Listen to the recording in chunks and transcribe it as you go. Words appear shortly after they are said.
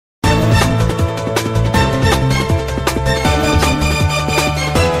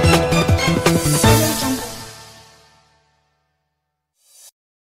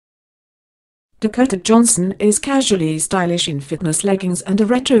Dakota Johnson is casually stylish in fitness leggings and a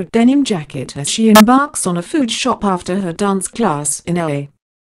retro denim jacket as she embarks on a food shop after her dance class in LA.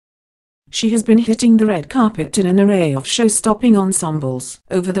 She has been hitting the red carpet in an array of show-stopping ensembles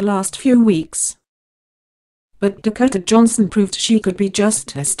over the last few weeks. But Dakota Johnson proved she could be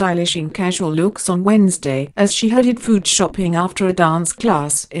just as stylish in casual looks on Wednesday as she headed food shopping after a dance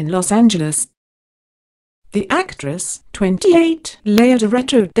class in Los Angeles. The actress, 28, layered a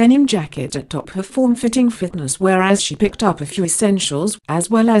retro denim jacket atop her form-fitting fitness wear as she picked up a few essentials as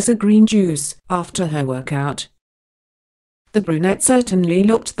well as a green juice after her workout. The brunette certainly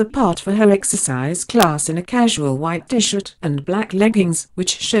looked the part for her exercise class in a casual white t-shirt and black leggings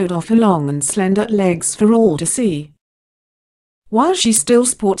which showed off her long and slender legs for all to see. While she still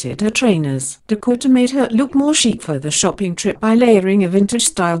sported her trainers, Dakota made her look more chic for the shopping trip by layering a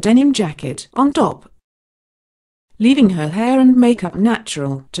vintage-style denim jacket on top, leaving her hair and makeup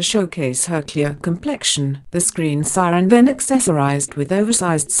natural to showcase her clear complexion. The screen siren then accessorized with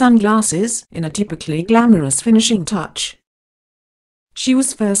oversized sunglasses in a typically glamorous finishing touch. She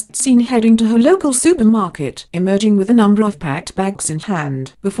was first seen heading to her local supermarket, emerging with a number of packed bags in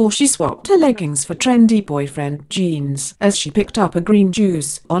hand, before she swapped her leggings for trendy boyfriend jeans as she picked up a green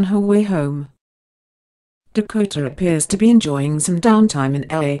juice on her way home. Dakota appears to be enjoying some downtime in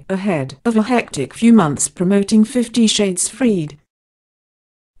LA ahead of a hectic few months promoting 50 Shades Freed.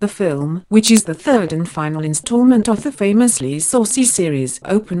 The film, which is the third and final installment of the famously saucy series,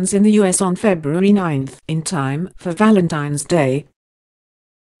 opens in the US on February 9th, in time for Valentine's Day.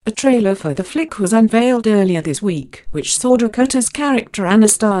 A trailer for the flick was unveiled earlier this week, which saw Dakota's character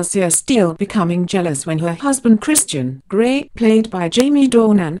Anastasia Steele becoming jealous when her husband Christian Grey, played by Jamie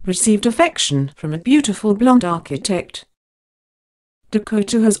Dornan, received affection from a beautiful blonde architect.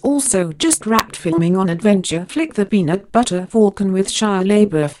 Dakota has also just wrapped filming on adventure flick The Peanut Butter Falcon with Shia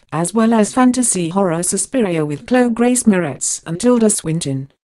LaBeouf, as well as fantasy horror Suspiria with Chloe Grace Moretz and Tilda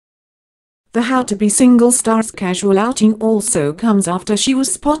Swinton. The How to Be Single star's casual outing also comes after she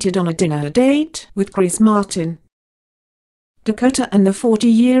was spotted on a dinner date with Chris Martin. Dakota and the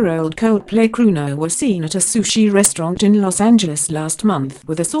 40-year-old Coldplay crooner were seen at a sushi restaurant in Los Angeles last month,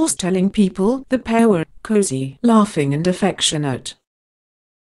 with a source telling People the pair were cozy, laughing and affectionate.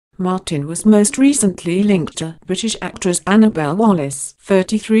 Martin was most recently linked to British actress Annabelle Wallis,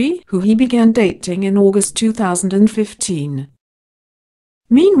 33, who he began dating in August 2015.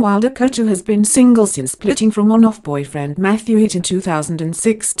 Meanwhile, Dakota has been single since splitting from on-off boyfriend Matthew Hitt in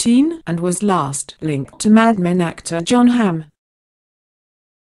 2016 and was last linked to Mad Men actor Jon Hamm.